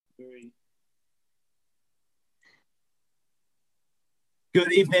3.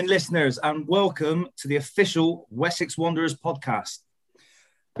 Good evening, listeners, and welcome to the official Wessex Wanderers podcast.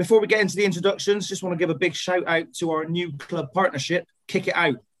 Before we get into the introductions, just want to give a big shout out to our new club partnership, Kick It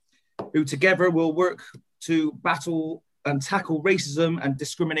Out, who together will work to battle and tackle racism and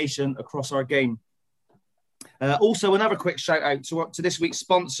discrimination across our game. Also, another quick shout out to this week's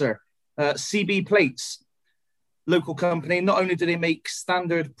sponsor, CB Plates, local company. Not only do they make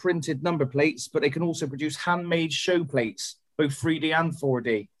standard printed number plates, but they can also produce handmade show plates, both 3D and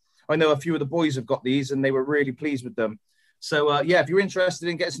 4D. I know a few of the boys have got these and they were really pleased with them. So, if you're interested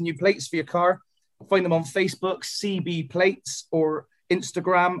in getting some new plates for your car, find them on Facebook, CB Plates, or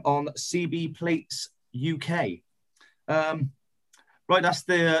Instagram on CB Plates UK. Right, that's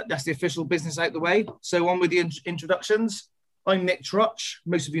the official business out the way. So on with the introductions. I'm Nick Trutch.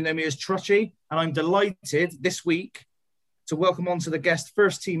 Most of you know me as Trutchy, and I'm delighted this week to welcome on to the guest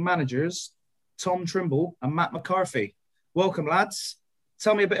first team managers, Tom Trimble and Matt McCarthy. Welcome, lads.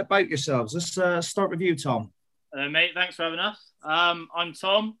 Tell me a bit about yourselves. Let's start with you, Tom. Hello, mate. Thanks for having us. I'm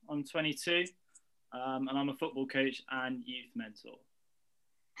Tom. I'm 22, and I'm a football coach and youth mentor.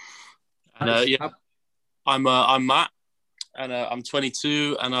 I'm Matt, and I'm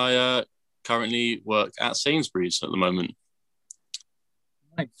 22, and I currently work at Sainsbury's at the moment.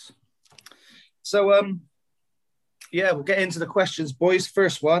 Nice. So, we'll get into the questions, boys.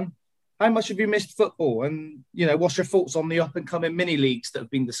 First one. How much have you missed football? And, what's your thoughts on the up-and-coming mini-leagues that have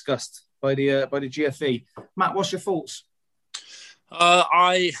been discussed by the GFE? Matt, what's your thoughts?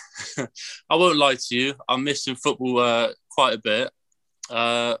 I won't lie to you. I'm missing football quite a bit.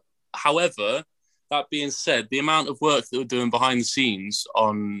 However, that being said, the amount of work that we're doing behind the scenes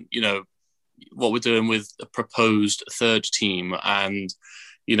on, what we're doing with a proposed third team and,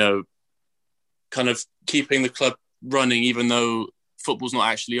 kind of keeping the club running, even though football's not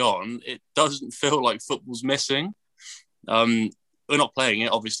actually on, it doesn't feel like football's missing. We're not playing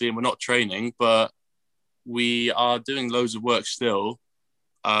it, obviously, and we're not training, but we are doing loads of work still.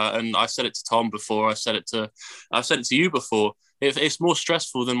 And I said it to Tom before. I've said it to you before. It's more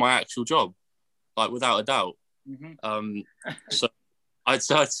stressful than my actual job, like without a doubt. Mm-hmm. So I'd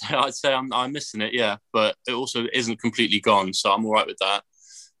say I'm missing it, yeah, but it also isn't completely gone, so I'm all right with that.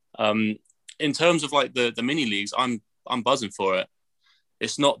 In terms of like the mini leagues, I'm buzzing for it.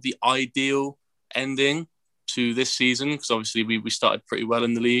 It's not the ideal ending to this season because obviously we started pretty well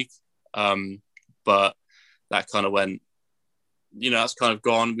in the league, but that kind of went, that's kind of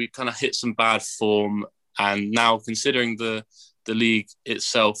gone. We kind of hit some bad form, and now considering the league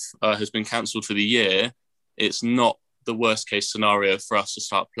itself has been cancelled for the year, it's not the worst case scenario for us to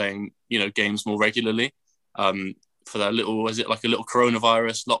start playing, games more regularly. For that little, is it like a little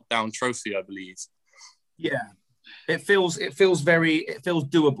coronavirus lockdown trophy, I believe? Yeah. It feels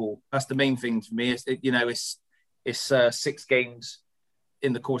doable. That's the main thing for me. It's 6 games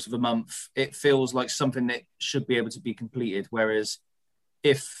in the course of a month. It feels like something that should be able to be completed. Whereas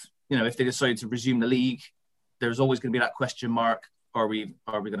if they decide to resume the league, there's always going to be that question mark: Are we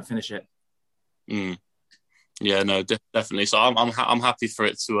going to finish it? Yeah, no, definitely. So I'm happy for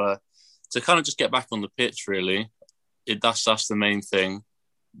it to kind of just get back on the pitch. Really, that's the main thing.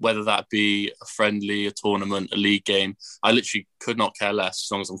 Whether that be a friendly, a tournament, a league game, I literally could not care less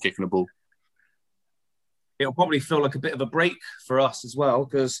as long as I'm kicking a ball. It'll probably feel like a bit of a break for us as well,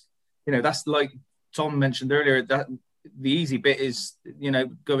 because, that's like Tom mentioned earlier, that the easy bit is,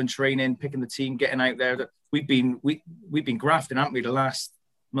 going training, picking the team, getting out there. That we've been grafting, haven't we, the last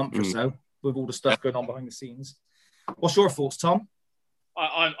month or so with all the stuff going on behind the scenes. What's your thoughts, Tom?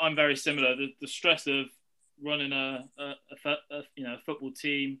 I'm very similar. The stress of running a football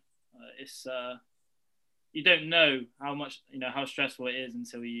team, it's you don't know how much how stressful it is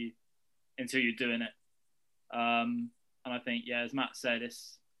until you're doing it. And I think, as Matt said, it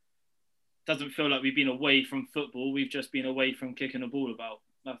doesn't feel like we've been away from football. We've just been away from kicking a ball about.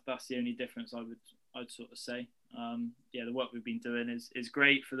 That's the only difference I'd sort of say. The work we've been doing is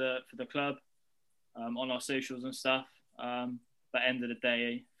great for the club, on our socials and stuff. But end of the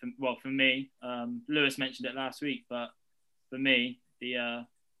day, for me, Lewis mentioned it last week, but for me,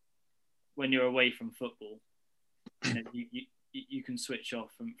 when you're away from football, you can switch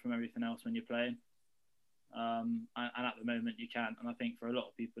off from everything else when you're playing. And at the moment you can, and I think for a lot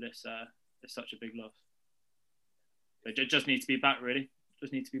of people it's such a big loss. They just need to be back, really.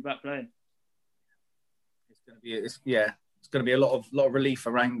 Just need to be back playing. It's going to be a lot of relief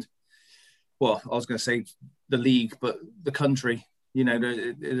around. Well, I was going to say the league, but the country.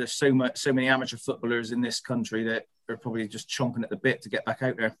 There's so many amateur footballers in this country that are probably just chomping at the bit to get back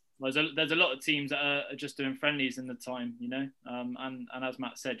out there. There's a lot of teams that are just doing friendlies in the time, and as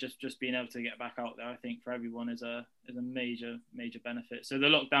Matt said, just being able to get back out there, I think for everyone is a major benefit. So the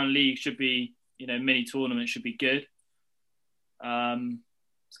lockdown league should be, mini tournament should be good.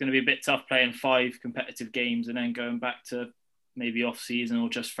 It's going to be a bit tough playing 5 competitive games and then going back to maybe off season or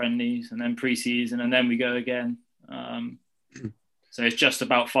just friendlies and then pre-season and then we go again. So it's just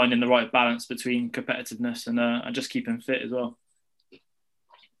about finding the right balance between competitiveness and just keeping fit as well.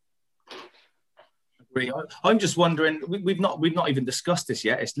 I'm just wondering, we've not even discussed this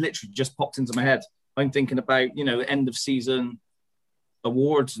yet. It's literally just popped into my head. I'm thinking about, end of season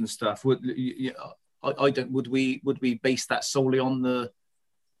awards and stuff. Would we base that solely on the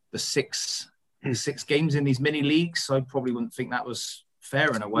 6 games in these mini leagues? I probably wouldn't think that was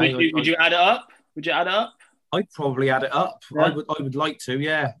fair in a way. Would you add it up? I'd probably add it up. Yeah. I would like to,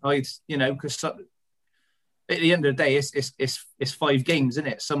 yeah. Because at the end of the day, it's 5 games,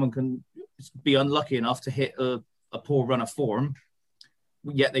 isn't it? Someone can be unlucky enough to hit a poor run of form,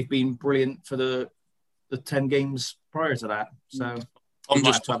 yet they've been brilliant for the 10 games prior to that. So I'm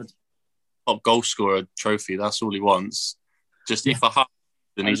just top goal scorer trophy. That's all he wants. Just if I have,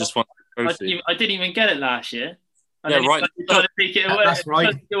 then he just wants a trophy. I didn't even get it last year. Right. Trying to take it away. That's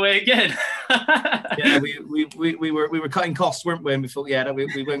right. Take it away again. Yeah, we were cutting costs, weren't we? And we thought,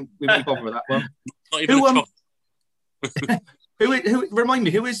 we won't bother with that one. Not even who remind me,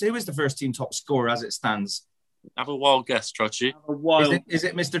 who is the first team top scorer as it stands? Have a wild guess, Trudgy. Is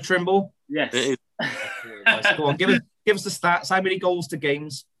it Mr. Trimble? Yes. It is. Nice. Go on, give us the stats. How many goals to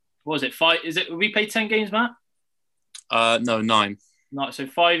games? What was it? 5? We played 10 games, Matt? No, 9. No, so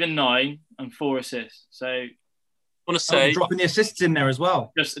 5 and 9 and 4 assists. So I want to say dropping the assists in there as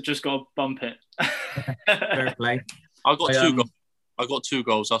well. Just got to bump it. Fair play. I got 2 goals. I got 2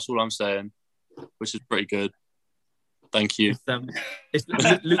 goals. That's all I'm saying, which is pretty good. Thank you.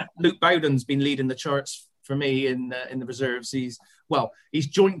 Luke Bowden's been leading the charts for me in the reserves. He's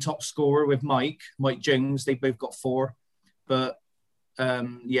joint top scorer with Mike Jones. They both got 4, but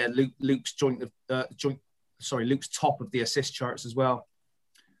Luke's Luke's top of the assist charts as well.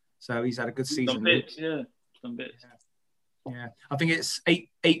 So he's had a good season. Some bits. Yeah. I think it's 8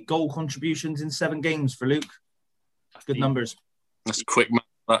 goal contributions in 7 games for Luke. Good numbers. That's quick math,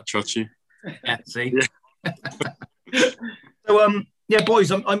 that, Trotchy. Yeah, see. Yeah. So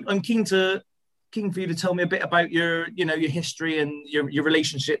boys, I'm keen for you to tell me a bit about your history and your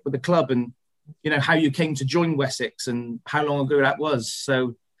relationship with the club and how you came to join Wessex and how long ago that was.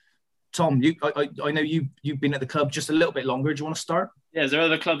 So Tom, I know you've been at the club just a little bit longer. Do you want to start? Yeah, is there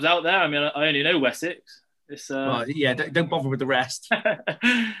other clubs out there? I mean, I only know Wessex. It's don't bother with the rest.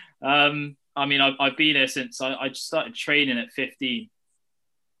 I mean, I've been here since I started training at 15.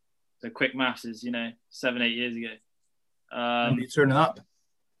 So quick maths is 7-8 years ago. And you turning up,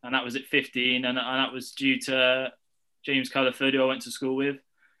 and that was at 15, and that was due to James Culliford, who I went to school with,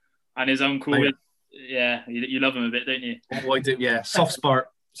 and his uncle. You love him a bit, don't you? Oh, I do. Yeah, soft spot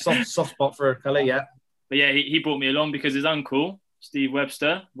for Cully. Yeah, but yeah, he brought me along because his uncle, Steve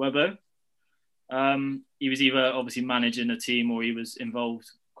Webster, Webbo, he was either obviously managing a team or he was involved,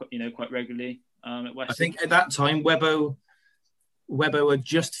 quite regularly at Wessex. I think at that time Webbo had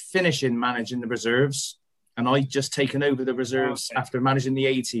just finishing managing the reserves, and I'd just taken over the reserves after managing the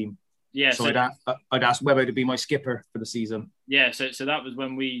A team. Yeah, so I'd asked Webbo to be my skipper for the season. Yeah, so that was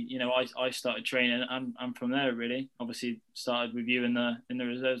when we, I started training, and from there really, obviously started with you in the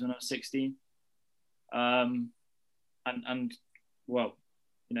reserves when I was 16.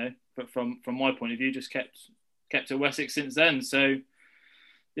 But from my point of view, just kept at Wessex since then. So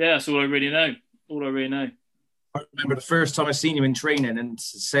yeah, that's all I really know. I remember the first time I seen you in training and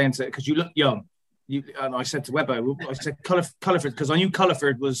saying to, because you look young, and I said to Webbo, I said Culliford, because I knew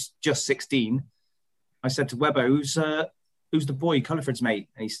Culliford was just 16. I said to Webbo, who's the boy, Culliford's mate?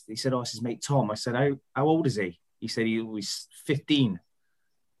 And he said, it's his mate Tom. I said, how old is he? He said he's 15. I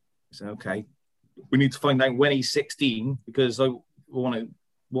said, okay, we need to find out when he's 16 because I want him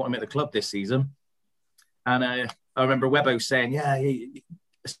at the club this season. And I remember Webbo saying, a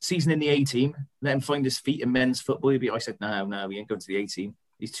season in the A team, let him find his feet in men's football. I said, no, he ain't going to the A team.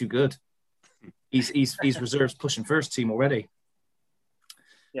 He's too good. He's reserves pushing first team already.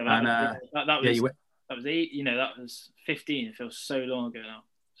 Yeah, that was 8. That was 15. It feels so long ago now.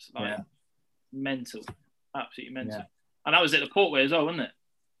 It's mental, absolutely mental. Yeah. And that was at the Portway as well, wasn't it?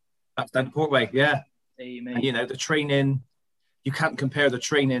 That's down the Portway, yeah. And, the training. You can't compare the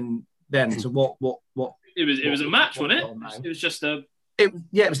training then to what. It was a match, wasn't it? It was just a.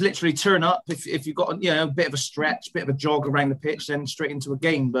 It was literally turn up if you got a bit of a stretch, bit of a jog around the pitch, then straight into a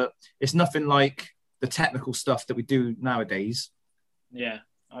game. But it's nothing like the technical stuff that we do nowadays. Yeah,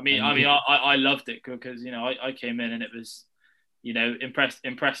 I loved it because I came in and it was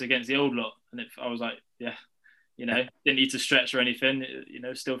impressed against the old lot, and I was like, yeah, didn't need to stretch or anything,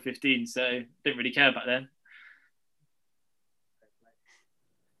 still 15, so didn't really care back then.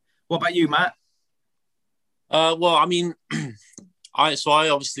 What about you, Matt? Well, I mean, I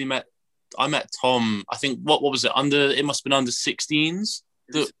obviously met Tom. I think what was it, it must have been under 16s.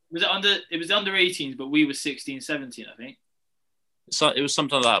 It was under 18s, but we were 16, 17, I think. So it was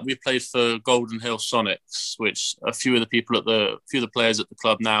something like that. We played for Golden Hill Sonics, which a few of the players at the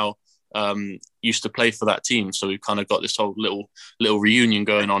club now used to play for that team. So we've kind of got this whole little reunion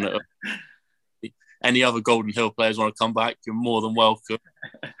going on. Any other Golden Hill players want to come back, you're more than welcome.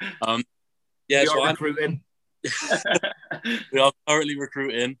 We are recruiting. We are currently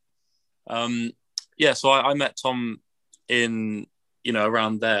recruiting. So I met Tom in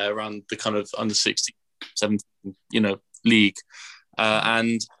around the kind of under 16, 17 league,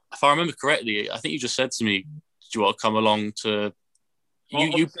 and if I remember correctly, I think you just said to me, do you want to come along to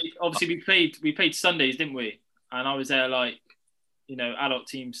obviously we played Sundays, didn't we? And I was there adult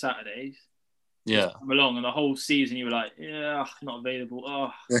team Saturdays. Yeah, come along, and the whole season you were like, yeah, not available.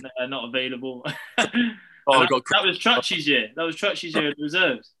 No, not available. That was Trutchy's year. That was Trutchy's year of the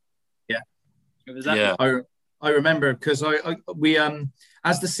reserves. Yeah, it was that. Yeah, I remember because we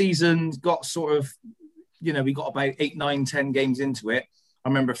as the season got sort of, we got about 8, 9, 10 games into it. I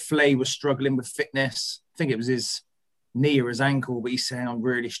remember Flay was struggling with fitness. I think it was his knee or his ankle, but he's saying, I'm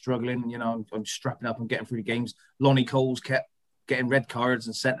really struggling. I'm strapping up and getting through the games. Lonnie Coles kept getting red cards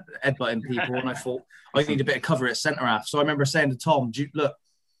and headbutting people, and I thought I need a bit of cover at centre half. So I remember saying to Tom, "Do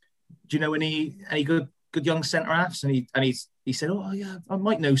you know any good young centre halves?" And he said, "Oh yeah, I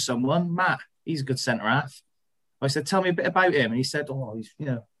might know someone. Matt, he's a good centre half." I said, "Tell me a bit about him." And he said, "Oh, he's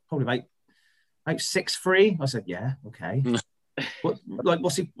probably about 6'3". I said, "Yeah, okay."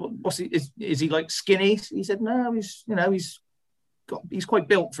 What's he? Is he like skinny? He said, "No, he's quite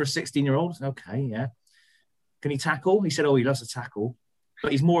built for a 16-year-old." Okay, yeah. Can he tackle? He said, "Oh, he loves to tackle,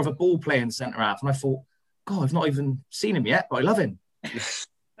 but he's more of a ball playing centre half." And I thought, God, I've not even seen him yet, but I love him.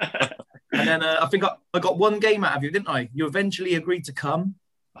 And then I think I got one game out of you, didn't I? You eventually agreed to come.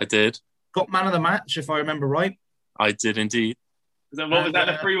 I did. Got man of the match, if I remember right. I did indeed. Was that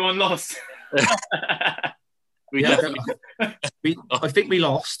a 3-1 loss? I think we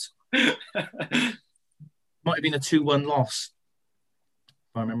lost. Might have been a 2-1 loss,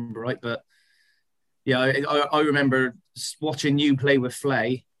 if I remember right, but. Yeah, I remember watching you play with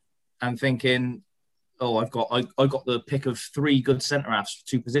Flay and thinking, "Oh, I got the pick of 3 good centre halves for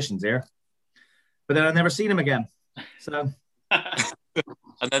 2 positions here," but then I never seen him again. So,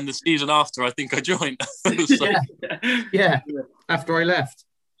 and then the season after, I think I joined. yeah, after I left,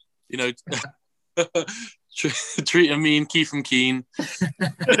 treating me and Keith from Keane.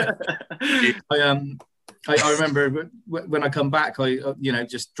 I remember when I come back,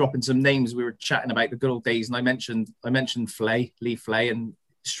 just dropping some names. We were chatting about the good old days, and I mentioned Flay, Lee Flay, and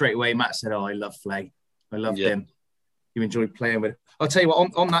straight away Matt said, "Oh, I love Flay. I loved him. You enjoyed playing with." I'll tell you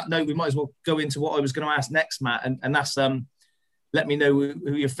what. On that note, we might as well go into what I was going to ask next, Matt, and that's let me know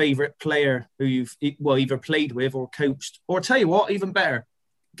who your favourite player who you've either played with or coached, or tell you what, even better,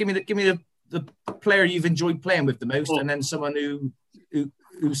 give me the player you've enjoyed playing with the most, and then someone who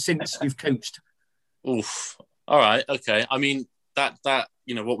since you've coached. Oof. All right. Okay. I mean, that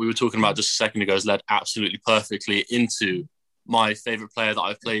what we were talking about just a second ago has led absolutely perfectly into my favourite player that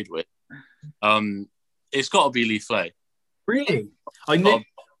I've played with. It's got to be Lee Flay. Really? I knew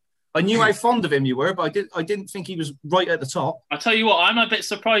how fond of him you were, but I didn't think he was right at the top. I'll tell you what, I'm a bit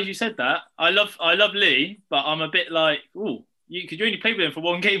surprised you said that. I love Lee, but I'm a bit like, ooh, you only played with him for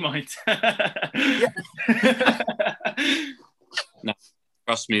 1 game, mate. No.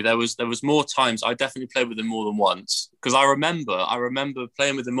 Trust me, there was more times. I definitely played with him more than once, because I remember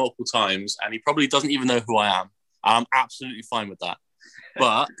playing with him multiple times, and he probably doesn't even know who I am. I'm absolutely fine with that.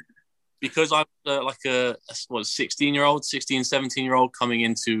 But because I'm like a 16-year-old, 16, 17-year-old coming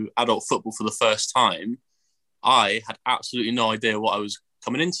into adult football for the first time, I had absolutely no idea what I was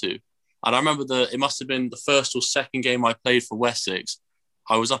coming into. And I remember it must have been the first or second game I played for Wessex.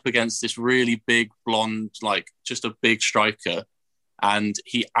 I was up against this really big, blonde, just a big striker. And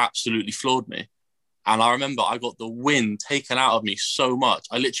he absolutely floored me. And I remember I got the wind taken out of me so much.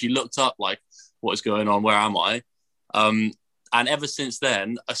 I literally looked up what is going on? Where am I? And ever since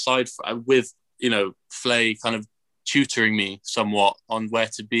then, aside from, with, Flay kind of tutoring me somewhat on where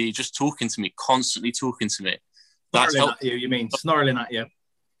to be, just talking to me, constantly talking to me. That's snarling at you, you mean? Snarling at you.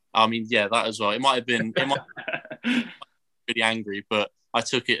 I mean, yeah, that as well. It might have been really angry, but I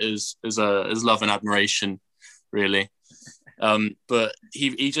took it as love and admiration, really. But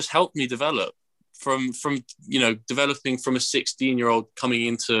he just helped me develop from developing from a 16-year-old coming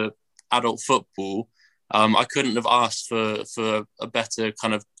into adult football. I couldn't have asked for a better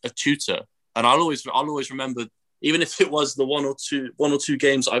kind of a tutor. And I'll always remember, even if it was the one or two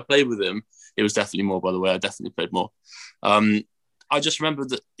games I played with him, it was definitely more, by the way. I definitely played more. I just remember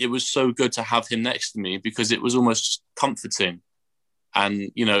that it was so good to have him next to me because it was almost comforting.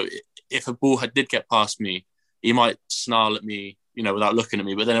 And, if a ball did get past me, he might snarl at me, without looking at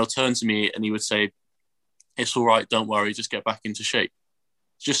me, but then he'll turn to me and he would say, "It's all right, don't worry, just get back into shape."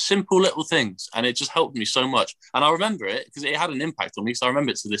 Just simple little things. And it just helped me so much. And I remember it because it had an impact on me, because I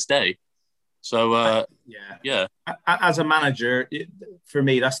remember it to this day. So, yeah. As a manager, for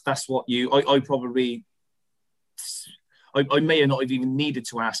me, that's what I may have not even needed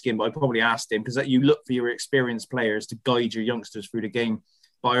to ask him, but I probably asked him, because you look for your experienced players to guide your youngsters through the game.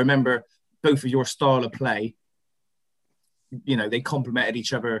 But I remember both of your style of play, they complemented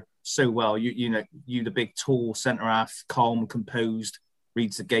each other so well. You the big, tall centre half, calm, composed,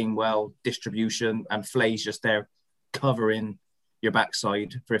 reads the game well, distribution, and Flay's just there covering your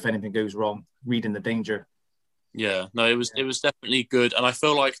backside for if anything goes wrong, reading the danger. Yeah, no, it was definitely good, and I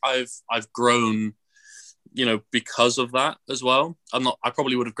feel like I've grown, because of that as well. I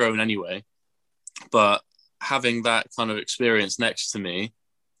probably would have grown anyway, but having that kind of experience next to me,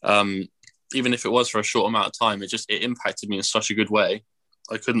 even if it was for a short amount of time, it impacted me in such a good way.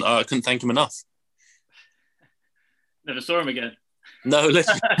 I couldn't thank him enough. Never saw him again. No,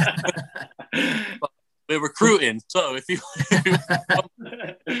 listen. We're recruiting, so if you.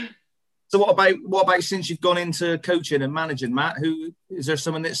 So what about since you've gone into coaching and managing, Matt? Who is there?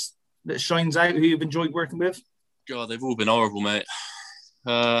 Someone that shines out who you've enjoyed working with? God, they've all been horrible, mate.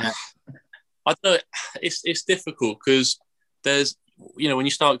 I don't know. It's difficult because there's, when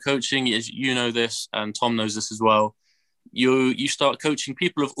you start coaching, this, and Tom knows this as well. You start coaching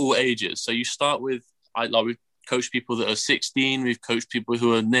people of all ages. So you start with, we've coached people that are 16. We've coached people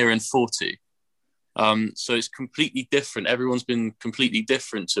who are nearing 40. So it's completely different. Everyone's been completely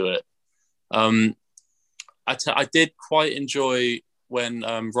different to it. I did quite enjoy when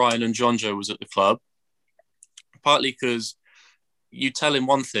Ryan and John Joe was at the club, partly because you tell him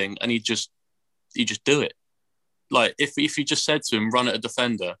one thing and he just do it. Like if you just said to him, run at a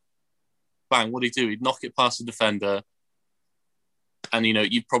defender, bang, what'd he do? He'd knock it past the defender, and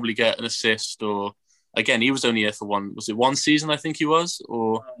you'd probably get an assist. Or again, he was only here for one season, I think he was,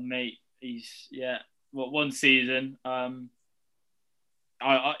 or mate, one season.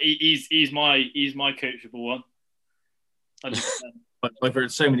 He's my coachable one. 100%. I've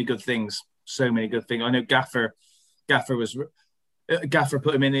heard so many good things. I know Gaffer put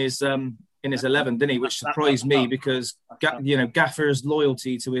him in his 11, didn't he? Which surprised me because Gaffer's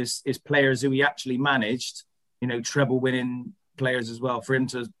loyalty to his players who he actually managed, treble winning players as well. For him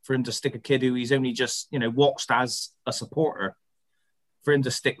to stick a kid who he's only just watched as a supporter, for him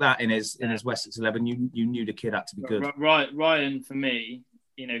to stick that in his Wessex 11, you knew the kid had to be good. Right, Ryan, for me,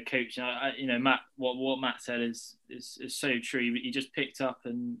 coaching, Matt, what Matt said is so true. He just picked up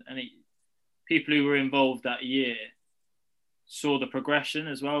and people who were involved that year saw the progression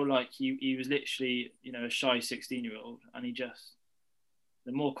as well. Like he was literally, a shy 16-year-old, and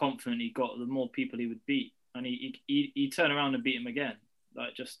the more confident he got, the more people he would beat, and he turned around and beat him again,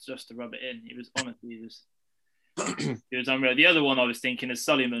 like just to rub it in. He was unreal. The other one I was thinking is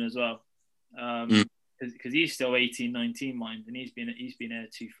Sullivan as well, because he's still 18, 19, mind, and he's been here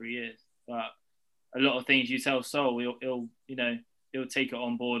 2-3 years. But a lot of things you tell Sol, he'll take it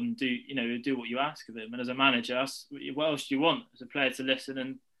on board and do what you ask of him. And as a manager, what else do you want as a player? To listen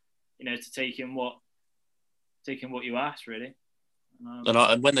and to take in what you ask, really.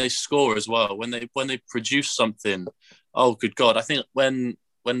 And when they score as well, when they produce something, oh good God! I think when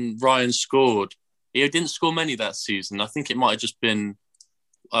Ryan scored, he didn't score many that season. I think it might have just been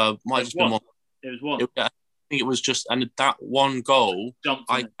been one. It was one. I think it was just, and that one goal,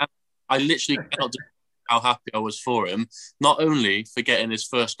 I literally cannot describe how happy I was for him. Not only for getting his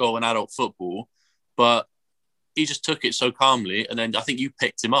first goal in adult football, but he just took it so calmly. And then I think you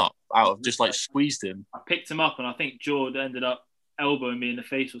picked him up out of just squeezed him. I picked him up, and I think Jord ended up elbowing me in the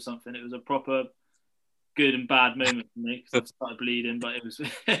face or something. It was a proper good and bad moment for me because I started bleeding, but it was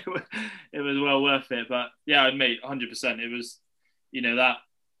well worth it. But yeah, mate, 100%. It was,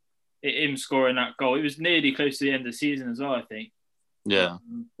 him scoring that goal. It was nearly close to the end of the season as well, I think. Yeah.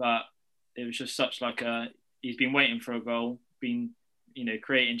 But it was just such he's been waiting for a goal, been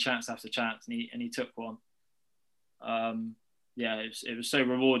creating chance after chance, and he took one. It was so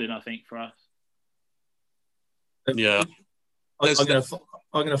rewarding, I think, for us. Yeah. I'm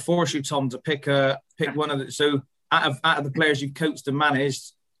going to force you, Tom, to pick one of the. So out of the players you've coached and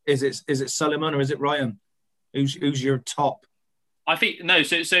managed, is it Suleiman or is it Ryan? Who's your top? I think no.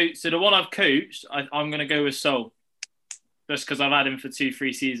 So the one I've coached, I'm going to go with Sol, just because I've had him for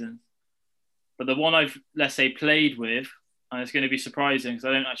 2-3 seasons. But the one I've, let's say, played with, and it's going to be surprising because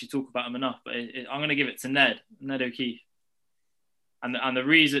I don't actually talk about him enough, but I'm going to give it to Ned O'Keefe. And the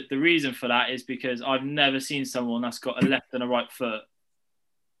reason for that is because I've never seen someone that's got a left and a right foot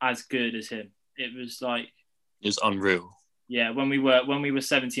as good as him. It was unreal. Yeah, when we were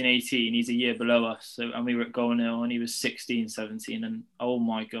 17, 18, he's a year below us. And we were at Goal Nil and he was 16, 17. And oh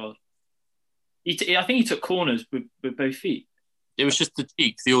my God. I think he took corners with both feet. It was just the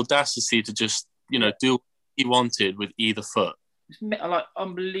cheek, the audacity to just, do what he wanted with either foot. It's like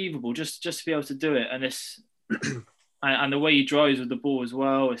unbelievable just to be able to do it. And it's and the way he drives with the ball as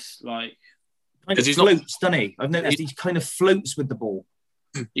well, it's like... Because he floats, doesn't he? I've noticed he kind of floats with the ball.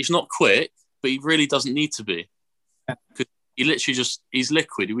 He's not quick, but he really doesn't need to be. Because he literally he's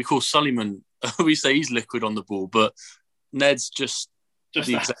liquid. We call Suleiman, we say he's liquid on the ball, but Ned's just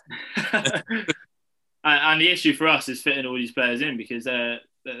the exact... And the issue for us is fitting all these players in because they're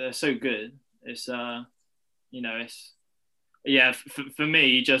so good. It's for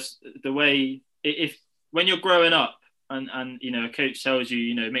me, just the way when you're growing up and a coach tells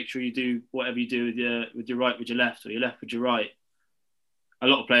you, make sure you do whatever you do with your right with your left or your left with your right. A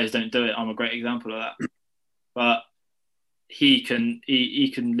lot of players don't do it. I'm a great example of that. But he can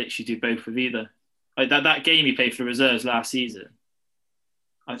literally do both with either. Like that game he played for the reserves last season.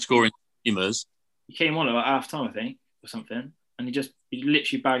 Scoring teamers. He came on about half time, I think, or something, and he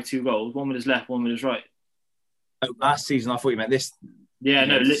literally bagged 2 goals, one with his left, one with his right. Oh, last season, I thought you meant this. Yeah,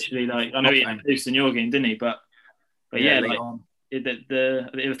 no, literally, like I know he had a in your game, didn't he? But yeah, like I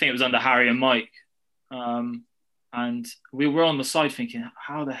think it was under Harry and Mike, and we were on the side thinking,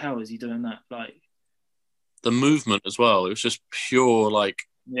 how the hell is he doing that? Like the movement as well. It was just pure, like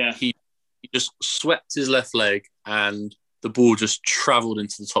he just swept his left leg and the ball just travelled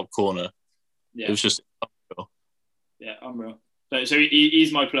into the top corner. Yeah. It was just unreal. Yeah, unreal. So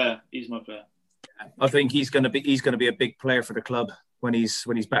he's my player. He's my player. I think he's going to be a big player for the club when he's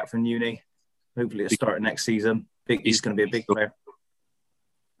back from uni. Hopefully, at the start of next season, he's going to be a big player.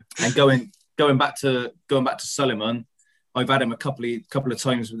 And going back to Suleiman, I've had him a couple of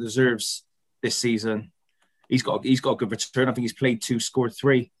times with the reserves this season. He's got a good return. I think he's played 2, scored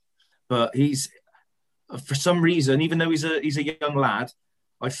 3, but he's for some reason, even though he's a young lad,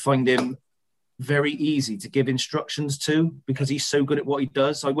 I find him very easy to give instructions to because he's so good at what he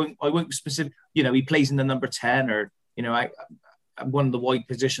does. I won't specific. He plays in the number 10 or one of the wide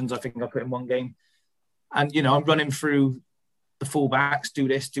positions. I think I put in one game, and I'm running through the fullbacks. Do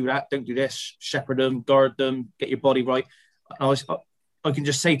this, do that. Don't do this. Shepherd them, guard them, get your body right. And I can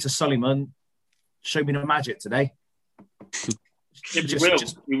just say to Suleiman, show me the magic today.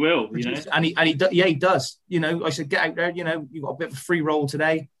 We will. And he does. I said, get out there. You've got a bit of a free roll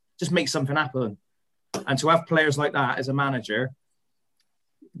today. Just make something happen. And to have players like that as a manager,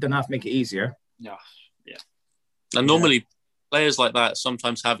 don't have to make it easier. Yeah. And normally players like that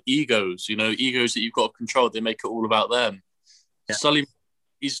sometimes have egos, egos that you've got to control. They make it all about them. Yeah. Sully,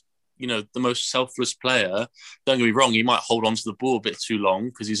 he's, the most selfless player. Don't get me wrong, he might hold on to the ball a bit too long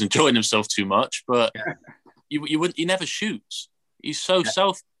because he's enjoying himself too much, but he never shoots. He's so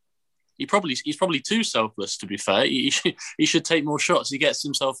self. He's probably too selfless, to be fair. He should take more shots. He gets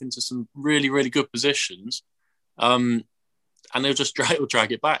himself into some really, really good positions. And he'll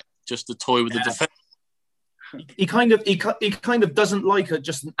drag it back just to toy with the defense. He kind of doesn't like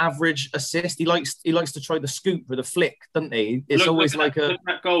just an average assist. He likes to try the scoop or the flick, doesn't he? It's always like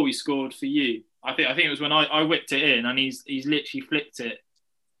that goal he scored for you. I think it was when I whipped it in and he's literally flicked it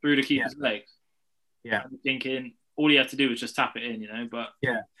through the keeper's legs. Yeah. I'm thinking all he had to do was just tap it in, but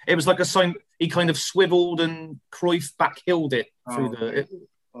yeah, it was like a sign. He kind of swiveled and Cruyff backhilled it through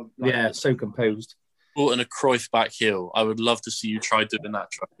so composed. Or in a Cruyff backheel. I would love to see you try doing that,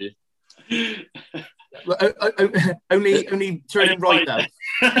 Trappy. only turning right though.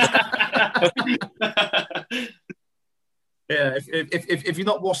 Yeah, if you've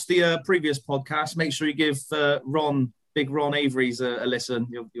not watched the previous podcast, make sure you give Big Ron Avery's a listen.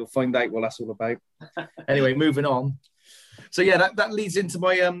 You'll find out what that's all about. Anyway, moving on. So yeah, that leads into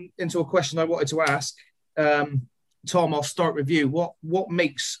my into a question I wanted to ask. Tom, I'll start with you. What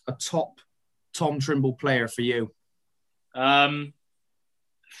makes a top Tom Trimble player for you? The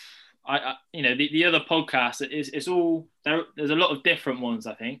other podcast it's all there's a lot of different ones,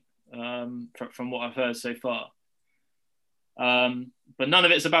 I think, from what I've heard so far. But none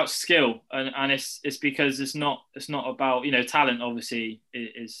of it's about skill, and it's because it's not about talent. Obviously,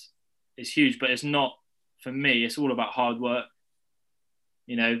 is huge, but it's not for me, it's all about hard work.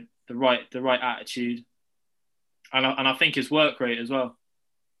 You know, the right attitude, and I think it's work rate as well.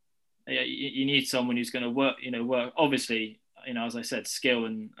 You need someone who's going to work. You know, work. Obviously, you know, as I said, skill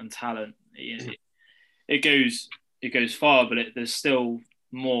and talent. It goes far, but there's still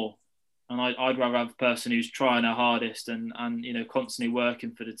more. And I'd rather have a person who's trying their hardest and you know, constantly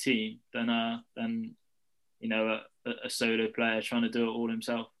working for the team than you know, a solo player trying to do it all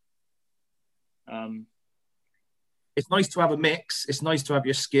himself. It's nice to have a mix. It's nice to have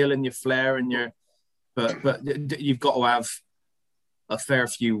your skill and your flair and but you've got to have a fair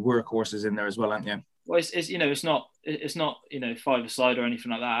few workhorses in there as well, haven't you? Well, it's you know, it's not you know, five-a-side or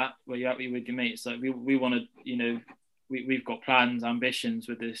anything like that where you're happy with your mates. Like we want to, you know, we've got plans, ambitions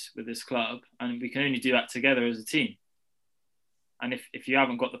with this club, and we can only do that together as a team. And if you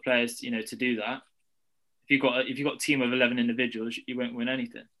haven't got the players, you know, to do that, if you've got a team of 11 individuals, you won't win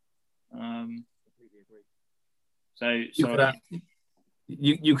anything.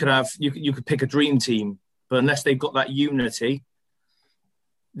 You could pick a dream team, but unless they've got that unity,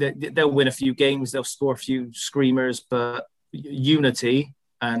 they'll win a few games, they'll score a few screamers, but unity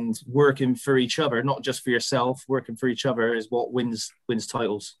and working for each other, not just for yourself, working for each other is what wins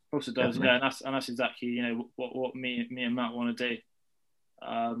titles. Of course it does, definitely. Yeah, and that's exactly, you know, what me and Matt want to do.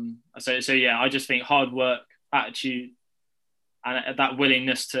 So yeah, I just think hard work, attitude, and that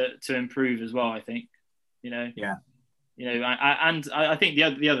willingness to improve as well. I think, you know, you know, I think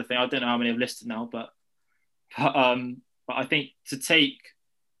the other thing, I don't know how many I've listed now, but I think to take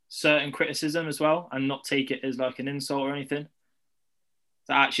certain criticism as well and not take it as like an insult or anything.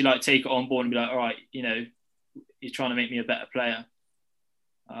 To actually like take it on board and be like, all right, you know, you're trying to make me a better player.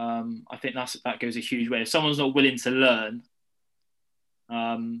 I think that goes a huge way. If someone's not willing to learn,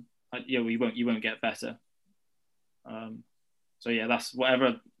 you won't get better. So yeah, that's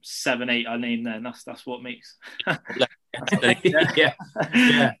whatever 7, 8 I named then. That's what makes. yeah.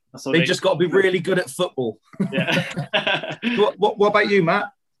 They just got to be really good at football. Yeah. What about you,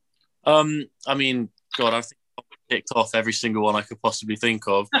 Matt? I mean, God, I think I picked off every single one I could possibly think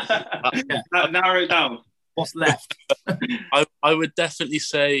of. Narrow it down. What's left? I would definitely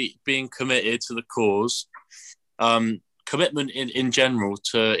say being committed to the cause. Commitment in general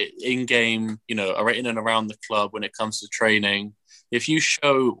to in-game, you know, in and around the club when it comes to training. If you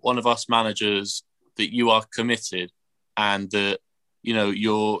show one of us managers that you are committed and that, you know,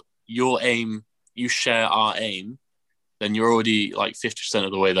 your aim, you share our aim, then you're already like 50%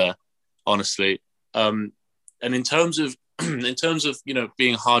 of the way there, honestly. And in terms of you know,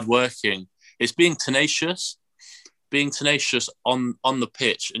 being hardworking, it's being tenacious on the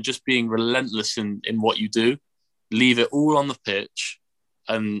pitch and just being relentless in what you do. Leave it all on the pitch,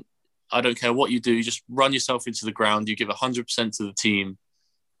 and I don't care what you do. You just run yourself into the ground. You give 100% to the team,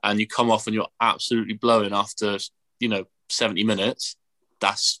 and you come off and you're absolutely blowing after, you know, 70 minutes.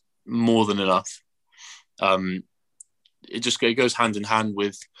 That's more than enough. It goes hand in hand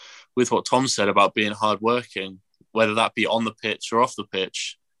with what Tom said about being hardworking, whether that be on the pitch or off the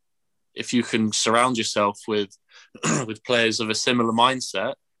pitch. If you can surround yourself with players of a similar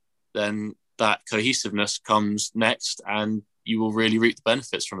mindset, then that cohesiveness comes next, and you will really reap the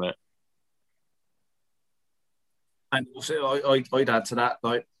benefits from it. And also, I'd add to that,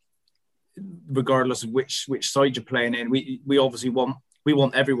 like, regardless of which side you're playing in, we obviously want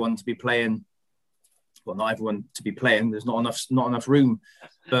everyone to be playing. Well, not everyone to be playing. There's not enough room,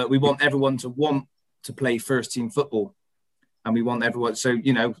 but we want everyone to want to play first team football, and we want everyone. So,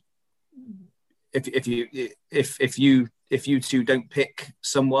 you know, if you two don't pick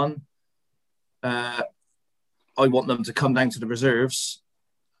someone, I want them to come down to the reserves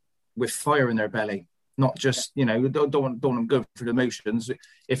with fire in their belly, not just, you know, don't want them go through the motions.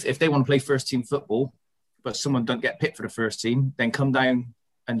 If they want to play first team football, but someone don't get picked for the first team, then come down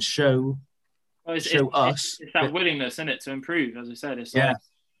and show us. It's that willingness, isn't it, to improve? As I said, it's like,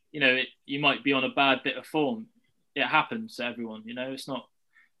 you know, you might be on a bad bit of form. It happens to everyone, you know. It's not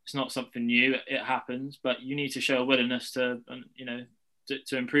something new. It happens, but you need to show a willingness to, you know,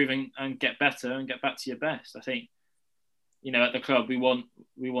 to improve and get better and get back to your best. I think, you know, at the club we want,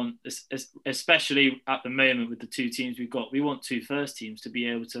 especially at the moment with the two teams we've got, we want 2 first teams to be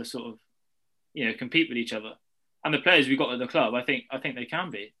able to sort of, you know, compete with each other. And the players we've got at the club, I think they can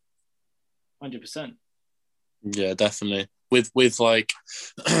be 100%. Yeah, definitely. With like,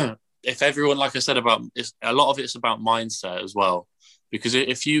 if everyone, like I said, a lot of it's about mindset as well. Because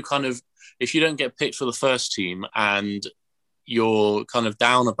if you don't get picked for the first team and you're kind of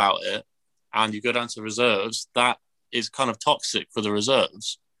down about it and you go down to reserves, that is kind of toxic for the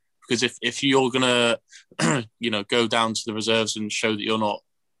reserves. Because if you're going to, you know, go down to the reserves and show that you're not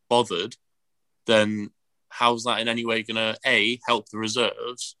bothered, then how's that in any way going to A, help the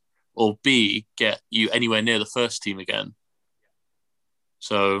reserves, or B, get you anywhere near the first team again?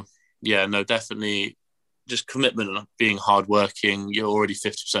 So, yeah, no, definitely just commitment and being hardworking. You're already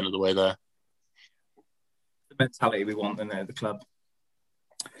 50% of the way there. The mentality we want in there, the club.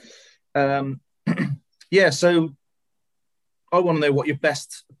 Yeah, so I want to know what your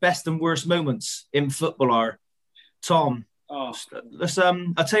best and worst moments in football are. Tom, let's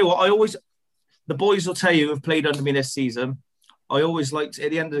I'll tell you what, the boys will tell you who've played under me this season, I always like to,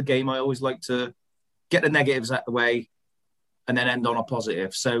 at the end of the game, I always like to get the negatives out of the way and then end on a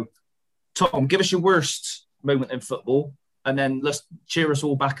positive. So, Tom, give us your worst moment in football, and then let's cheer us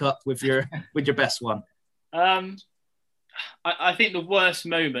all back up with your best one. I think the worst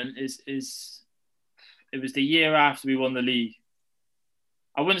moment is it was the year after we won the league.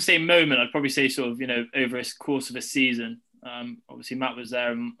 I wouldn't say moment. I'd probably say sort of, over a course of a season. Obviously Matt was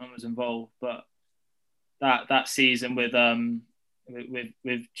there and was involved, but that season with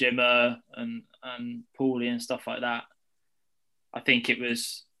Jimmer and Paulie and stuff like that, I think it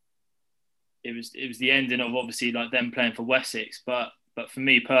was the ending of obviously like them playing for Wessex, but for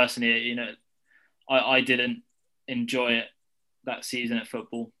me personally, I didn't enjoy it that season at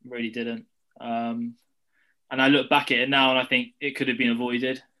football, really didn't. And I look back at it now and I think it could have been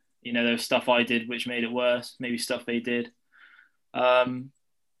avoided. There was stuff I did which made it worse, maybe stuff they did. And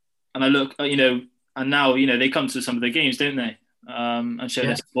I look, and now, they come to some of the games, don't they? And show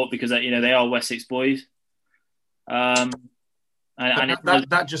their support because, they are Wessex boys. And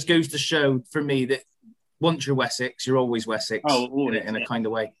that just goes to show for me that once you're Wessex, you're always Wessex in a kind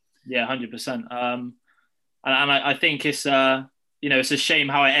of way. Yeah, 100%. And I think it's, it's a shame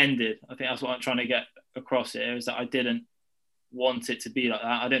how it ended. I think that's what I'm trying to get across here, is that I didn't want it to be like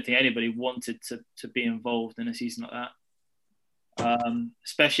that. I don't think anybody wanted to be involved in a season like that,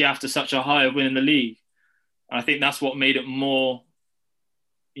 especially after such a high win in the league. And I think that's what made it more,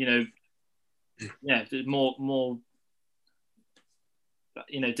 more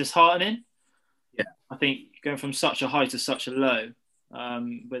disheartening. Yeah, I think going from such a high to such a low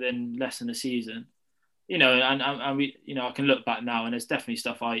within less than a season. And we, I can look back now and there's definitely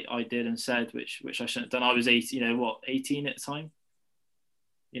stuff I did and said which I shouldn't have done. I was 18 at the time.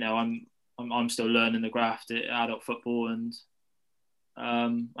 I'm still learning the graft at adult football, and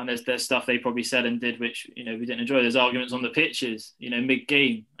there's stuff they probably said and did which we didn't enjoy. There's arguments on the pitches, mid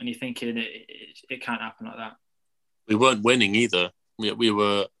game, and you're thinking it can't happen like that. We weren't winning either. We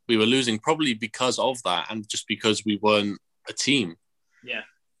were losing probably because of that, and just because we weren't a team. Yeah.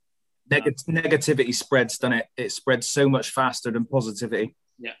 Negativity spreads, doesn't it? It spreads so much faster than positivity.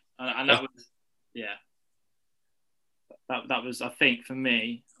 Yeah, and that was, that was, I think, for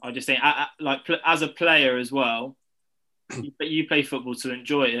me. I just think, like as a player as well, you play football to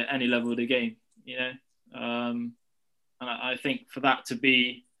enjoy it at any level of the game, and I think for that to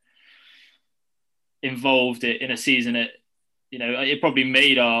be involved in a season, it probably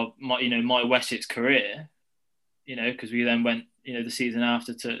made my Wessex career, because we then went. The season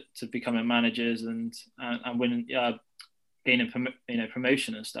after to becoming managers and winning, gaining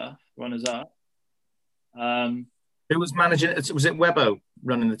promotion and stuff, runners up. Who was managing? Was it Webbo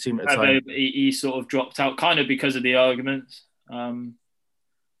running the team at the time? He sort of dropped out, kind of because of the arguments,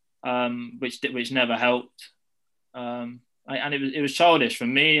 which never helped. And it was childish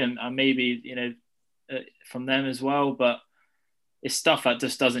from me and maybe from them as well. But it's stuff that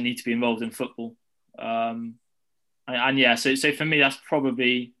just doesn't need to be involved in football. So for me, that's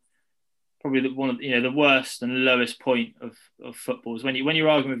probably one of the worst and lowest point of football is when you're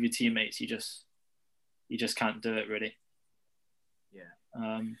arguing with your teammates, you just can't do it really.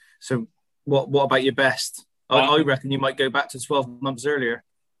 Yeah. So what about your best? I reckon you might go back to 12 months earlier.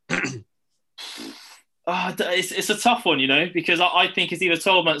 It's a tough one, because I think it's either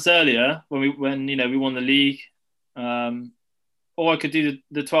 12 months earlier when we won the league, or I could do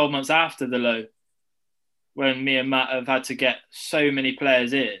the 12 months after the low, when me and Matt have had to get so many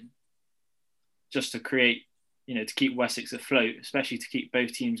players in just to create, to keep Wessex afloat, especially to keep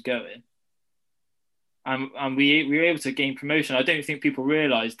both teams going. And we were able to gain promotion. I don't think people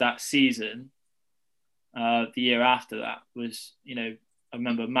realised that season, the year after that was, I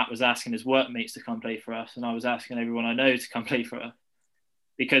remember Matt was asking his workmates to come play for us, and I was asking everyone I know to come play for us.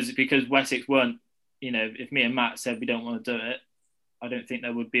 Because Wessex weren't, if me and Matt said we don't want to do it, I don't think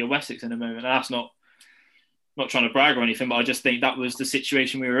there would be a Wessex in a moment. And that's not trying to brag or anything, but I just think that was the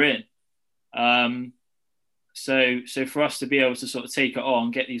situation we were in. So for us to be able to sort of take it on,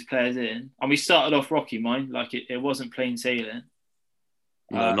 get these players in, and we started off rocky, mind, like it wasn't plain sailing.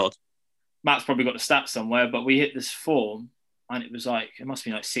 No, not. Matt's probably got the stats somewhere, but we hit this form, and it was like, it must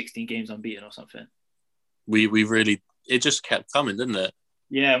be like 16 games unbeaten or something. we really, it just kept coming, didn't it?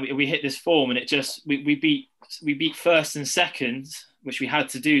 Yeah, we hit this form, and it just we beat first and second, which we had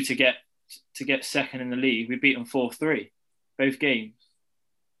to do to get second in the league. We beat them 4-3, both games,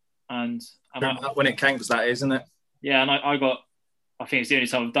 and when it counts, that is, isn't it? Yeah, and I think it's the only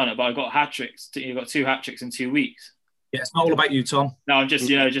time I've done it, but I got hat tricks. You got 2 hat tricks in 2 weeks. Yeah, it's not all about you, Tom. No, I'm just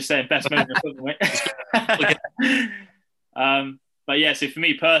saying best moment of football, mate. But yeah, so for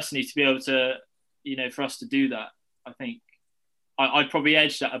me personally, to be able to, for us to do that, I think I'd probably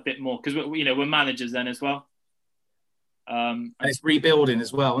edge that a bit more because we're managers then as well. And it's rebuilding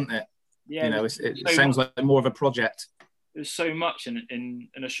as well, isn't it? Yeah, it sounds like more of a project. There's so much in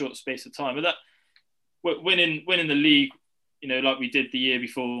a short space of time, but that winning the league, like we did the year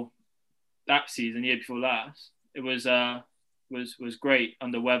before that season, year before last, it was great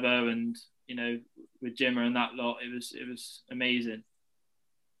under Webber and with Jimmer and that lot. It was amazing.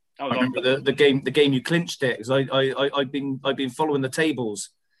 I remember the game you clinched it because I've been following the tables,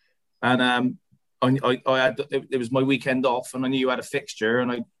 and I had it was my weekend off, and I knew you had a fixture,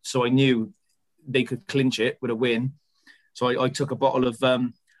 and I knew they could clinch it with a win. So I took a bottle of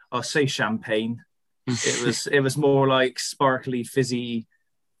I'll say champagne. It was more like sparkly, fizzy,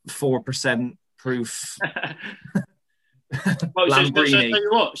 4% proof. Well, Lambrini.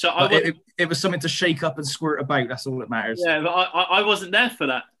 It was something to shake up and squirt about. That's all that matters. Yeah, but I wasn't there for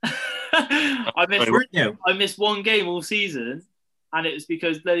that. I missed one game all season, and it was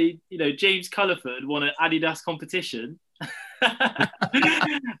because James Culliford won an Adidas competition,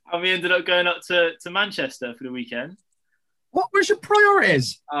 and we ended up going up to Manchester for the weekend. What was your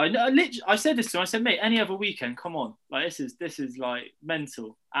priorities? I said this to him. I said, mate, any other weekend, come on. Like this is like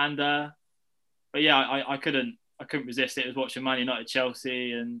mental. And but yeah, I couldn't resist it. I was watching Man United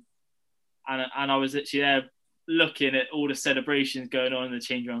Chelsea, and I was literally there looking at all the celebrations going on in the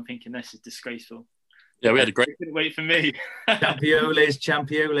change room, thinking this is disgraceful. Yeah, we had a great. Couldn't wait for me.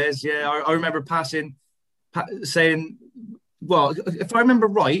 Champioles. Yeah, I remember saying, well, if I remember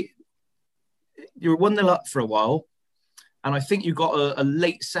right, you were 1-0 up for a while. And I think you got a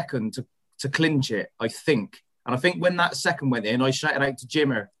late second to clinch it, I think. And I think when that second went in, I shouted out to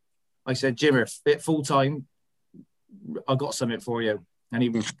Jimmer. I said, Jimmer, at full time, I got something for you. And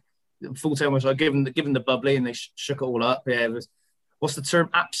he full time was I given the bubbly, and they shook it all up. Yeah, it was, what's the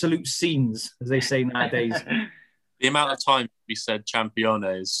term? Absolute scenes, as they say nowadays. The amount of time we said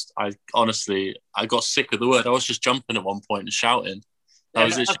championes, I got sick of the word. I was just jumping at one point and shouting.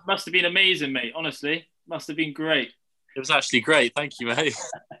 That must have been amazing, mate. Honestly, must have been great. It was actually great. Thank you, mate.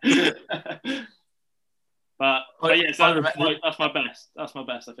 but yeah, that's my best. That's my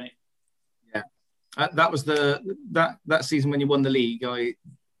best, I think. Yeah, that was that season when you won the league. I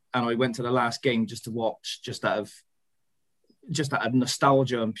went to the last game just to watch, just out of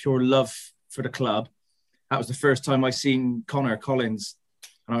nostalgia and pure love for the club. That was the first time I seen Connor Collins,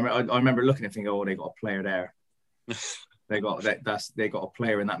 and I remember looking and thinking, oh, they got a player there. they got a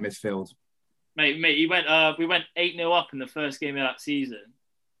player in that midfield. Mate, we went 8-0 up in the first game of that season,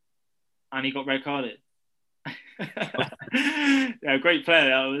 and he got red carded. Yeah, great player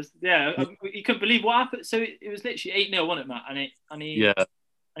that was. Yeah, you couldn't believe what happened. So it was literally 8-0, wasn't it, Matt? And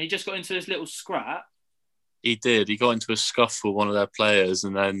he just got into this little scrap. He did. He got into a scuff with one of their players,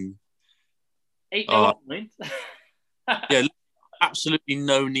 and then 8-0 yeah, absolutely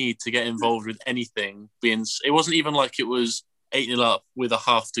no need to get involved with anything. It wasn't even like it was 8-0 up with a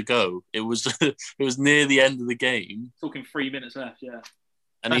half to go. It was near the end of the game. Talking 3 minutes left, yeah.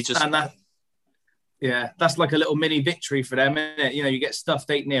 And that's like a little mini victory for them, isn't it? You get stuffed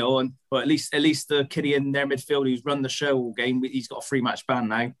 8-0, and at least the kiddie in their midfield who's run the show all game, he's got a 3-match ban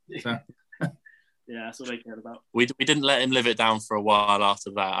now. So. Yeah, that's what they cared about. We didn't let him live it down for a while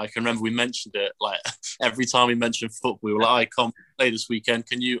after that. I can remember we mentioned it, like every time we mentioned football, we were like, I can't play this weekend.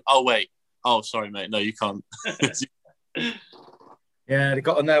 Can you? Oh, wait. Oh, sorry, mate. No, you can't. Yeah, they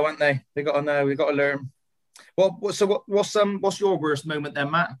got to know, haven't they? They got to know. We got to learn. Well, what's your worst moment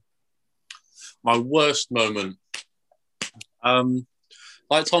then, Matt? My worst moment.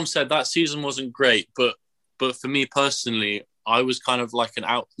 Like Tom said, that season wasn't great, but for me personally, I was kind of like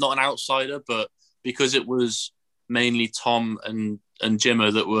not an outsider, but because it was mainly Tom and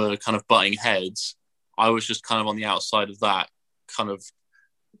Jimmer that were kind of butting heads, I was just kind of on the outside of that, kind of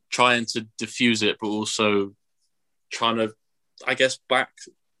trying to diffuse it, but also trying to, I guess, back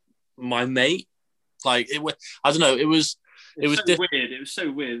my mate. Like I don't know. It was so weird. It was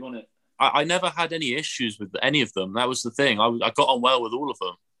so weird, wasn't it? I never had any issues with any of them. That was the thing. I got on well with all of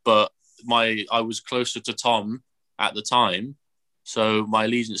them, but I was closer to Tom at the time, so my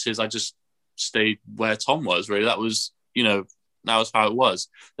allegiances, I just stayed where Tom was. Really, that was that was how it was.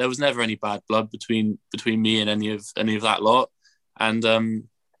 There was never any bad blood between me and any of that lot. And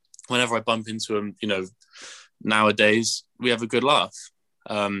whenever I bump into them, nowadays we have a good laugh.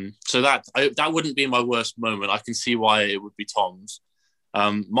 So that wouldn't be my worst moment. I can see why it would be Tom's.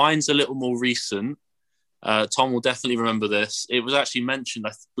 Mine's a little more recent. Tom will definitely remember this. It was actually mentioned,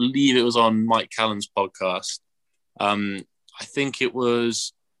 I believe it was on Mike Callan's podcast. I think it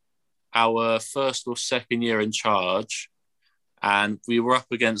was our first or second year in charge, and we were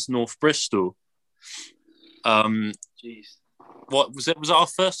up against North Bristol. Jeez. What was it? Was it our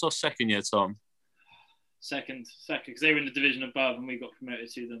first or second year, Tom? Second, because they were in the division above and we got promoted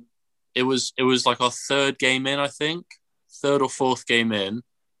to them. It was like our third game in, I think. Third or fourth game in.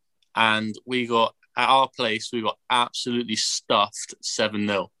 And we got, at our place, we got absolutely stuffed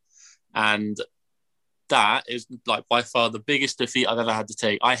 7-0. And that is like by far the biggest defeat I've ever had to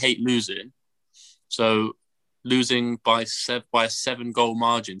take. I hate losing. So losing by a 7-goal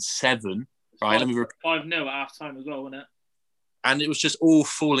margin, 7, right? 5-0 at half time as well, wasn't it? And it was just all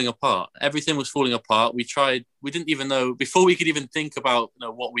falling apart. Everything was falling apart. We didn't even know, before we could even think about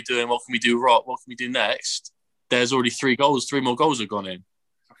what we're doing, what can we do right, what can we do next, there's already 3 more goals have gone in.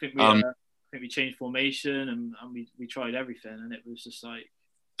 I think we changed formation and we tried everything, and it was just like...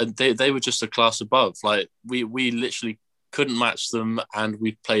 And they were just a class above. Like, we literally couldn't match them, and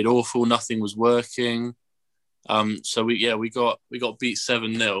we played awful. Nothing was working. So we got beat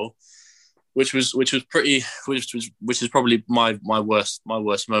 7-0. Which is probably my worst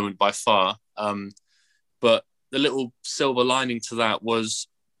moment by far. But the little silver lining to that was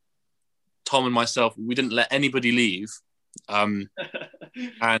Tom and myself. We didn't let anybody leave, and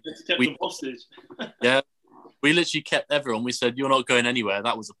kept them hostage. Yeah, we literally kept everyone. We said, "You're not going anywhere."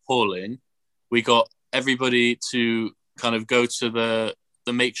 That was appalling. We got everybody to kind of go to the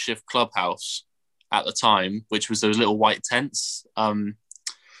makeshift clubhouse at the time, which was those little white tents.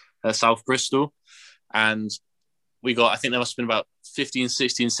 South Bristol, and I think there must have been about 15,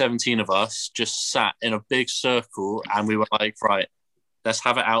 16, 17 of us just sat in a big circle, and we were like, right, let's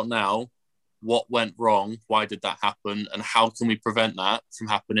have it out now. What went wrong? Why did that happen? And how can we prevent that from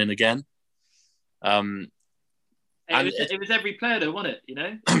happening again? It was every player though, wasn't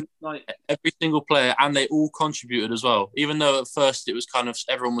it? Like every single player, and they all contributed as well. Even though at first it was kind of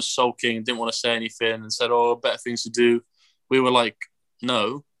everyone was sulking and didn't want to say anything and said, "Oh, better things to do." We were like,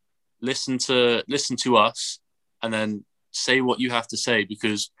 "No. Listen to us, and then say what you have to say,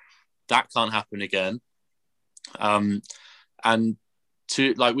 because that can't happen again." And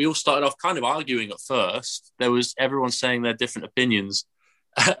we all started off kind of arguing at first. There was everyone saying their different opinions,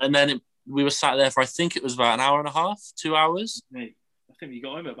 and then we were sat there for, I think it was about an hour and a half, 2 hours. Mate, I think we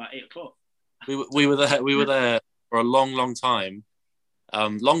got home at about 8 o'clock. We were there for a long, long time,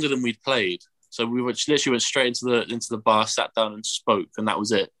 longer than we'd played. So we literally went straight into the bar, sat down and spoke, and that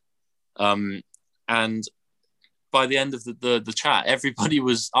was it. And by the end of the chat, everybody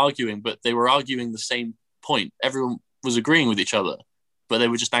was arguing, but they were arguing the same point. Everyone was agreeing with each other, but they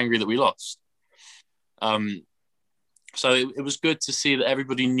were just angry that we lost. So it was good to see that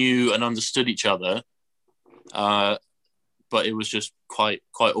everybody knew and understood each other. But it was just quite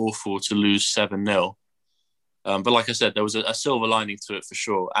awful to lose 7-0. But like I said, there was a silver lining to it for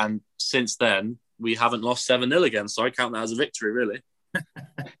sure. And since then, we haven't lost 7-0 again. So I count that as a victory, really.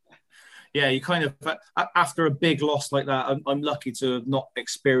 Yeah, you kind of, after a big loss like that, I'm lucky to have not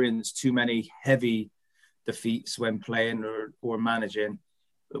experienced too many heavy defeats when playing or managing.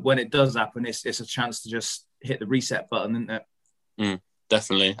 But when it does happen, it's a chance to just hit the reset button, isn't it?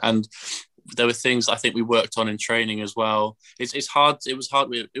 Definitely. And there were things I think we worked on in training as well. It's hard. It was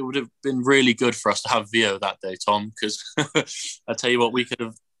hard. It would have been really good for us to have Vio that day, Tom, because I tell you what, we could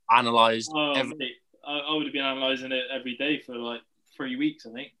have analysed. I would have been analysing it every day for like 3 weeks,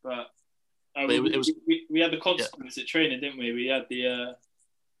 I think. But we had the consequence at training, didn't we? We had the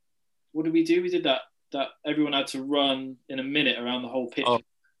what did we do? We did that everyone had to run in a minute around the whole pitch. Oh,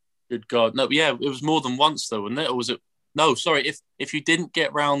 good God. No, yeah, it was more than once though, wasn't it? Or was it? No, sorry. If you didn't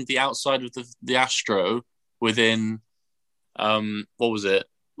get round the outside of the Astro within, what was it?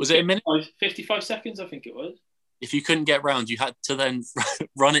 Was it a minute? 55 seconds, I think it was. If you couldn't get round, you had to then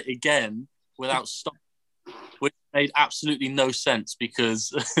run it again without stopping, which made absolutely no sense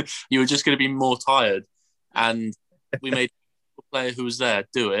because you were just going to be more tired. And we made a player who was there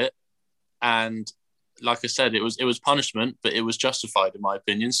do it. And like I said, it was punishment, but it was justified in my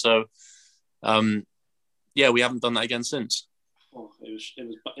opinion. So, yeah, we haven't done that again since. Oh,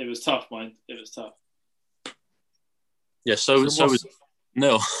 it was tough, man. It was tough. Yeah, so was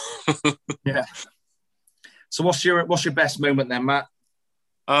no. Yeah. So what's your best moment then, Matt?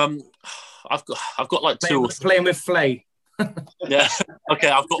 I've got like two. Playing with Flay. Yeah. Okay,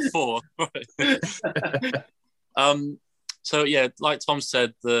 I've got 4. So yeah, like Tom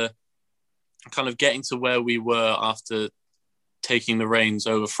said, the kind of getting to where we were after taking the reins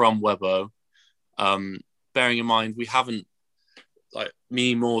over from Webbo. Bearing in mind, we haven't, like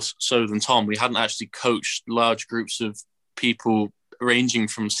me more so than Tom, we hadn't actually coached large groups of people ranging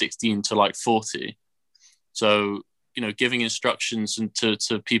from 16 to like 40. So, you know, giving instructions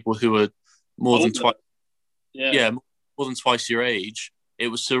to people who are more than twice, more than twice your age, it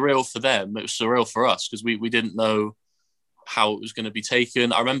was surreal for them. It was surreal for us because we didn't know how it was going to be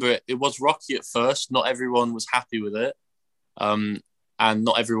taken. I remember it was rocky at first. Not everyone was happy with it. And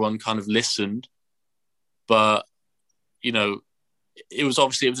not everyone kind of listened. But, you know, it was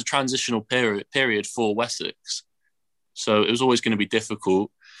a transitional period for Wessex. So it was always going to be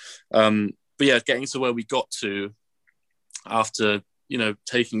difficult. But yeah, getting to where we got to after, you know,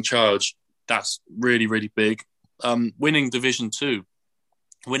 taking charge, that's really, really big. Winning Division 2,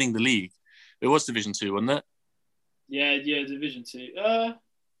 winning the league. It was Division 2, wasn't it? Yeah, Division 2.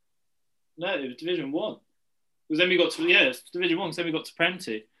 No, it was Division 1. Because then we got to, it's Division 1, because then we got to Prem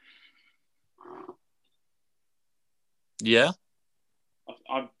 2. Yeah?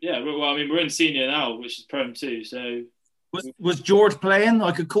 Well, I mean, we're in senior now, which is Prem 2, so... Was George playing?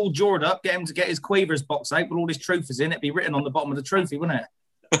 I could call George up, get him to get his Quavers box out with all his trophies in. It'd be written on the bottom of the trophy, wouldn't it?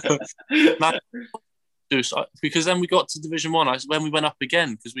 Because then we got to Division 1, when we went up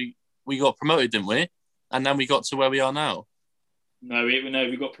again, because we got promoted, didn't we? And then we got to where we are now. No,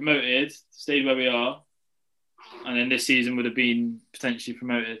 we got promoted, stayed where we are, and then this season would have been potentially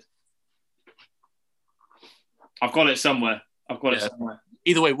promoted. I've got it somewhere.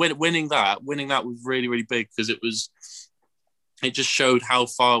 Either way, winning that was really, really big because it just showed how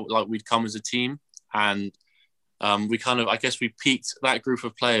far like we'd come as a team, and we kind of, I guess we peaked, that group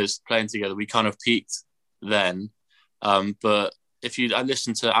of players playing together, we kind of peaked then. But I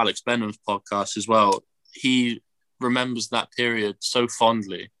listened to Alex Benham's podcast as well, he remembers that period so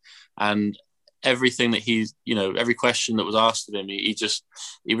fondly, and everything that he's, you know, every question that was asked of him, he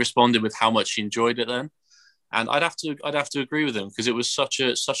responded with how much he enjoyed it then. And I'd have to agree with him because it was such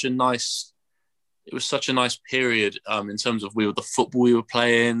a nice period in terms of the football we were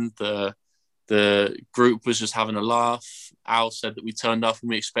playing. The group was just having a laugh. Al said that we turned up and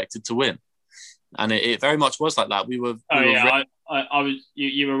we expected to win, and it very much was like that. You were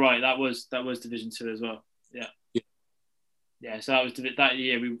right. That was Division 2 as well. Yeah. So that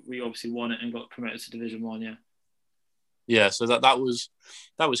year we obviously won it and got promoted to Division 1. Yeah. Yeah, so that was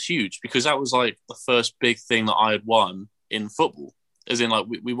huge because that was like the first big thing that I had won in football. As in, like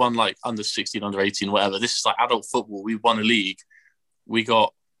we won like under 16, under 18, whatever. This is like adult football. We won a league. We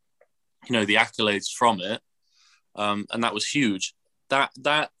got, you know, the accolades from it, and that was huge.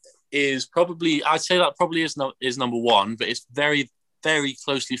 That is probably, I'd say that probably is number 1, but it's very, very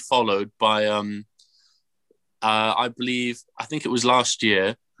closely followed by I think it was last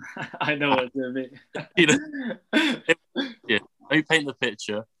year. I know what to mean. You know, yeah. Let me paint the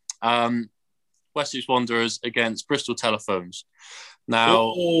picture. Wessex Wanderers against Bristol Telephones.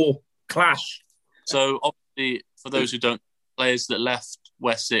 Now, clash. So obviously, for those who don't, players that left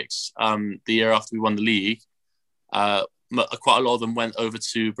Wessex the year after we won the league, quite a lot of them went over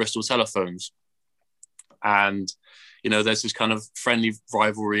to Bristol Telephones, and you know, there's this kind of friendly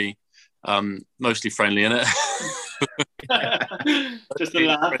rivalry, mostly friendly, innit? Just a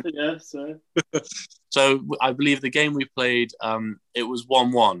laugh, yeah. So I believe the game we played, it was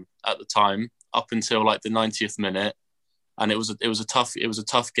 1-1 at the time, up until like the 90th minute, and it was a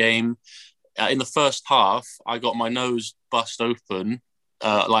tough game. In the first half, I got my nose bust open,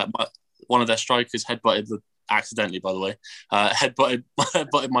 one of their strikers headbutted accidentally, by the way,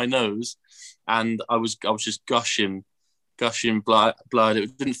 headbutted my nose, and I was just gushing blood.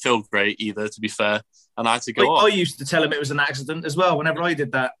 It didn't feel great either, to be fair. And I had to go off. I used to tell him it was an accident as well whenever I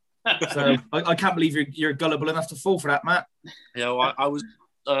did that. So I can't believe you're gullible enough to fall for that, Matt. Yeah, well, I was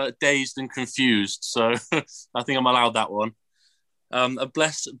dazed and confused, so I think I'm allowed that one.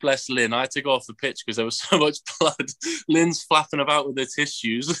 Bless Lynn. I had to go off the pitch because there was so much blood. Lynn's flapping about with her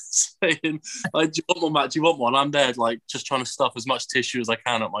tissues, saying, "Do you want one, Matt? Do you want one?" I'm there, like, just trying to stuff as much tissue as I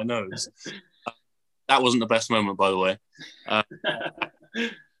can up my nose. That wasn't the best moment, by the way.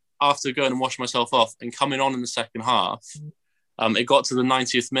 After going and washing myself off and coming on in the second half, it got to the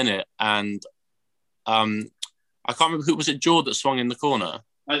 90th minute, and I can't remember who was it. George that swung in the corner.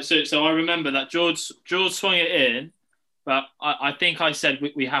 So I remember that George swung it in, but I think I said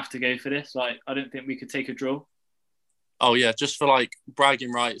we have to go for this. Like, I don't think we could take a draw. Oh yeah, just for like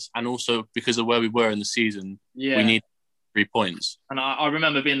bragging rights, and also because of where we were in the season, we need. 3 points. And I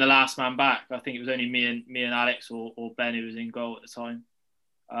remember being the last man back. I think it was only me and Alex or Ben who was in goal at the time.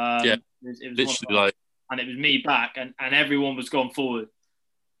 Yeah, it was literally like. And it was me back, and everyone was gone forward.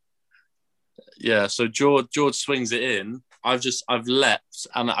 Yeah, so George swings it in. I've leapt,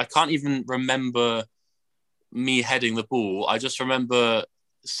 and I can't even remember me heading the ball. I just remember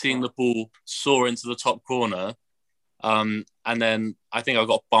seeing the ball soar into the top corner, and then I think I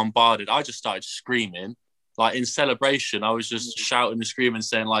got bombarded. I just started screaming, like in celebration. I was just shouting and screaming,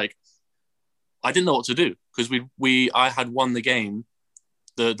 saying like, I didn't know what to do because I had won the game,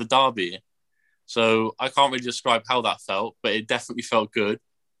 the derby. So I can't really describe how that felt, but it definitely felt good.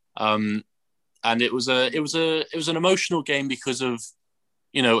 And it was an emotional game because of,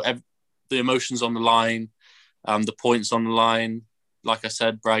 the emotions on the line, the points on the line. Like I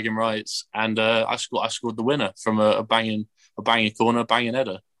said, bragging rights, and I scored the winner from a banging corner, banging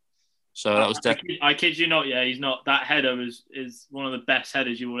header. So that was definitely. I kid you not. Yeah, he's not. That header is one of the best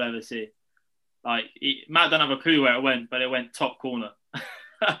headers you will ever see. Like Matt don't have a clue where it went, but it went top corner.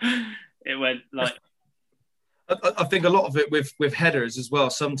 It went like. I think a lot of it with headers as well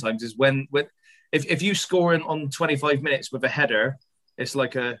sometimes is when if you score on 25 minutes with a header, it's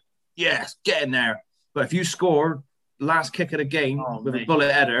like get in there. But if you score last kick of the game with a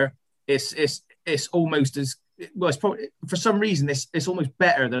bullet header, it's almost as well. It's probably for some reason it's almost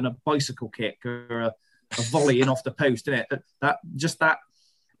better than a bicycle kick or a volley in off the post, isn't it? That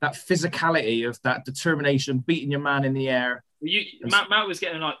physicality of that determination, beating your man in the air. Matt was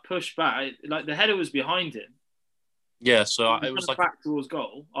getting like pushed back, like the header was behind him. Yeah, so it was like back towards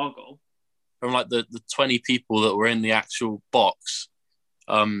our goal. From like the 20 people that were in the actual box,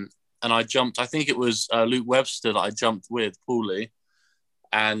 and I jumped. I think it was Luke Webster that I jumped with, Paulie,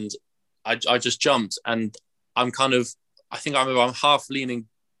 and I just jumped, and I remember I'm half leaning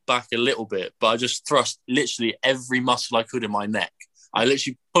back a little bit, but I just thrust literally every muscle I could in my neck. I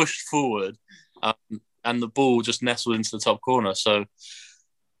literally pushed forward, and the ball just nestled into the top corner. So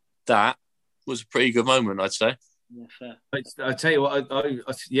that was a pretty good moment, I'd say. Yeah, fair. I tell you what,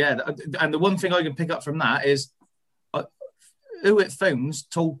 and the one thing I can pick up from that is who it phones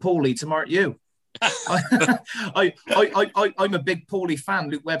told Paulie to mark you. I'm a big Paulie fan.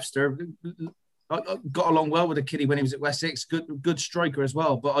 Luke Webster, I got along well with the kiddie when he was at Wessex. Good striker as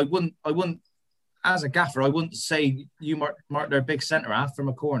well. But I wouldn't, as a gaffer, I wouldn't say you mark their big centre half from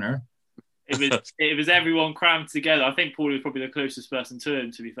a corner. It was everyone crammed together. I think Paulie was probably the closest person to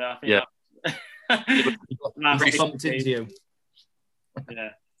him. To be fair, I think. Yeah. Bumped into you.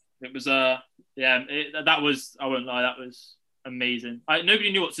 Yeah, it was that was, I won't lie, that was amazing.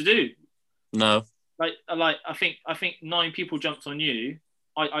 Nobody knew what to do. No. Like I think 9 people jumped on you.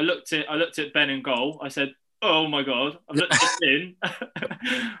 I looked at Ben in goal. I said, "Oh my god!" I looked at Lynn.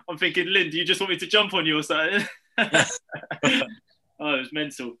 I'm thinking, Lynn, do you just want me to jump on you or something? It was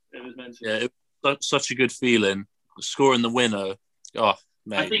mental. Yeah, it was such a good feeling scoring the winner. Oh.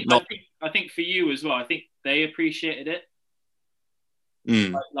 Mate, I think for you as well. I think they appreciated it.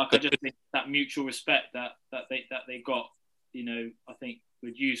 I just think that mutual respect that they got. I think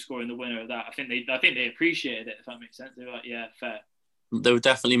with you scoring the winner of that, I think they appreciated it. If that makes sense, they were like, yeah, fair. They were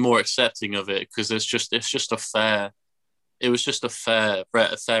definitely more accepting of it because it's just a fair. It was just a fair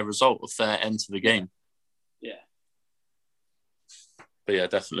result, a fair end to the game. Yeah. But yeah,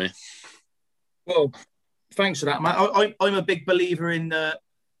 definitely. Well. Thanks for that, Matt. I'm a big believer in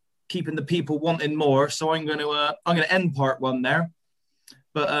keeping the people wanting more, so I'm going to end part 1 there.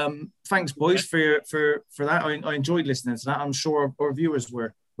 But thanks, boys, for that. I enjoyed listening to that. I'm sure our viewers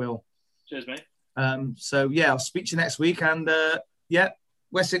will. Cheers, mate. So yeah, I'll speak to you next week, and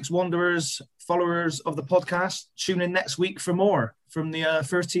Wessex Wanderers followers of the podcast, tune in next week for more from the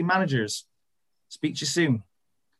first team managers. Speak to you soon.